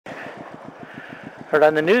Heard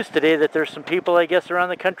on the news today that there's some people, I guess, around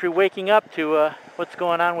the country waking up to what's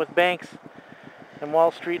going on with banks and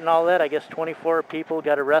Wall Street and all that. I guess 24 people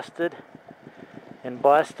got arrested in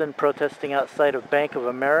Boston protesting outside of Bank of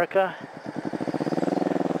America.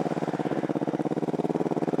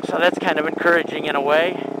 So that's kind of encouraging in a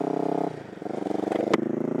way.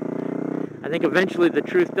 I think eventually the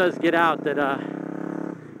truth does get out that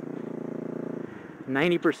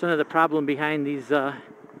 90% of the problem behind these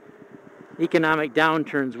economic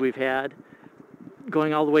downturns we've had,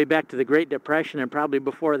 going all the way back to the Great Depression and probably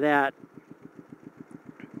before that,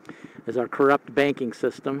 is our corrupt banking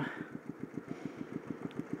system.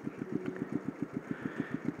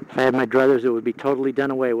 If I had my druthers, it would be totally done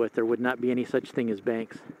away with. There would not be any such thing as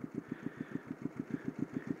banks.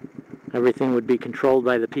 Everything would be controlled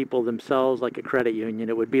by the people themselves, like a credit union.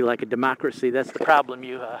 It would be like a democracy. That's the problem.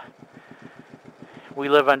 We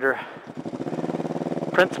live under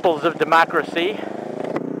principles of democracy,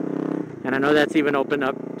 and I know that's even opened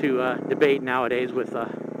up to debate nowadays with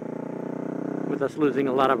us losing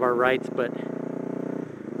a lot of our rights. But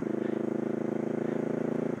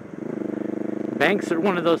banks are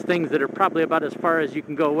one of those things that are probably about as far as you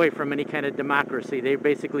can go away from any kind of democracy. They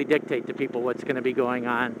basically dictate to people what's going to be going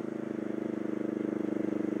on.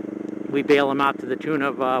 We bail them out to the tune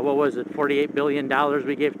of, $48 billion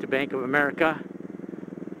we gave to Bank of America.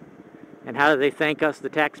 And how do they thank us, the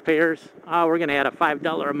taxpayers? Oh, we're going to add a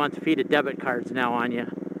 $5 a month fee to debit cards now on you.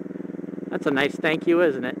 That's a nice thank you,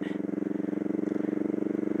 isn't it?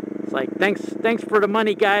 It's like, thanks for the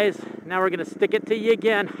money, guys. Now we're going to stick it to you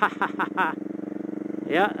again. Ha ha ha ha.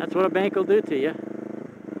 Yeah, that's what a bank will do to you.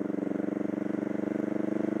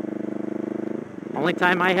 Only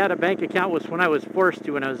time I had a bank account was when I was forced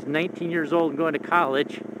to, when I was 19 years old and going to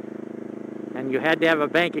college. And you had to have a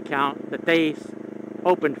bank account that they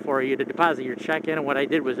opened for you to deposit your check in. And what I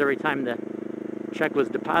did was every time the check was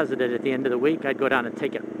deposited at the end of the week, I'd go down and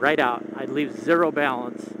take it right out. I'd leave zero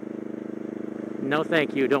balance. No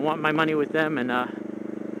thank you. Don't want my money with them. And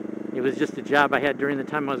it was just a job I had during the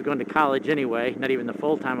time I was going to college anyway. Not even the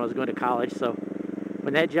full time I was going to college. So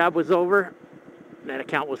when that job was over, that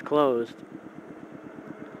account was closed.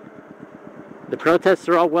 The protests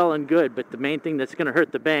are all well and good, but the main thing that's going to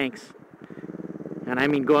hurt the banks, and I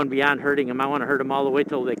mean going beyond hurting them, I want to hurt them all the way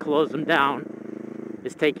till they close them down,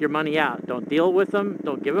 is take your money out. Don't deal with them.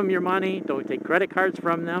 Don't give them your money. Don't take credit cards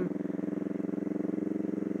from them.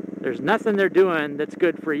 There's nothing they're doing that's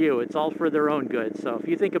good for you. It's all for their own good. So if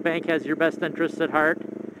you think a bank has your best interests at heart,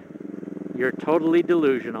 you're totally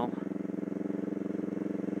delusional.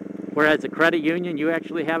 Whereas a credit union, you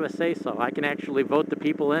actually have a say-so. I can actually vote the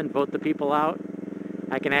people in, vote the people out.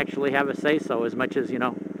 I can actually have a say-so as much as,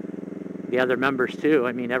 the other members too.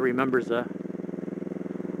 I mean, every member's a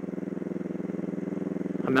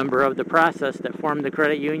member of the process that formed the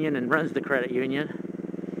credit union and runs the credit union.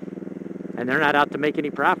 And they're not out to make any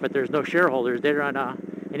profit. There's no shareholders. They're on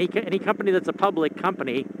any company that's a public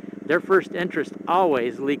company, their first interest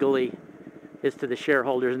always legally is to the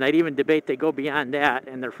shareholders, and they'd even debate they go beyond that,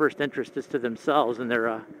 and their first interest is to themselves and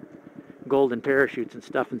their golden parachutes and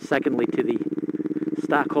stuff, and secondly to the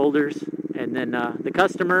stockholders, and then the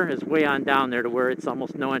customer is way on down there to where it's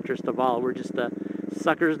almost no interest of all. We're just the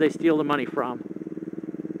suckers they steal the money from.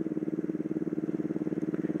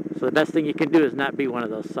 So the best thing you can do is not be one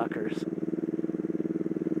of those suckers.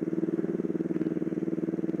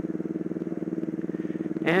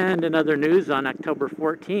 And in other news, on October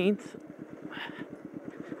 14th,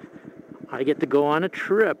 I get to go on a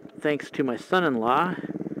trip thanks to my son-in-law.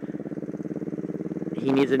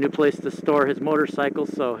 He needs a new place to store his motorcycle,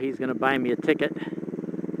 so he's going to buy me a ticket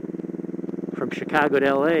from Chicago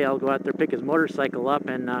to LA. I'll go out there, pick his motorcycle up,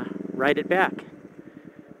 and ride it back.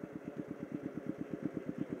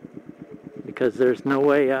 Because there's no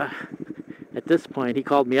way, at this point, he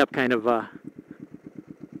called me up kind of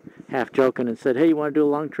half joking and said, hey, you want to do a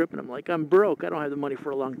long trip? And I'm like, I'm broke. I don't have the money for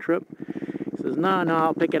a long trip. He says, no,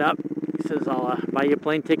 I'll pick it up. He says, I'll buy you a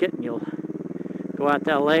plane ticket and you'll go out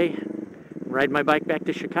to LA, ride my bike back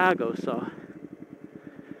to Chicago. So,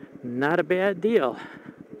 not a bad deal.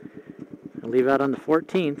 I'll leave out on the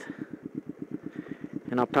 14th,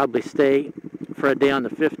 and I'll probably stay for a day on the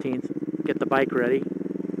 15th, get the bike ready,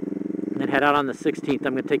 and then head out on the 16th.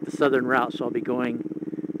 I'm going to take the southern route, so I'll be going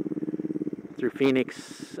through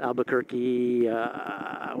Phoenix, Albuquerque,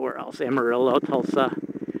 where else? Amarillo, Tulsa,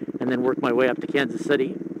 and then work my way up to Kansas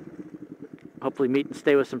City. Hopefully meet and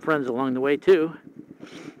stay with some friends along the way too.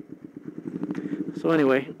 So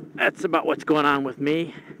anyway, that's about what's going on with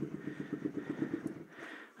me.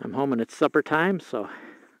 I'm home and it's supper time, so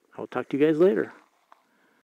I'll talk to you guys later.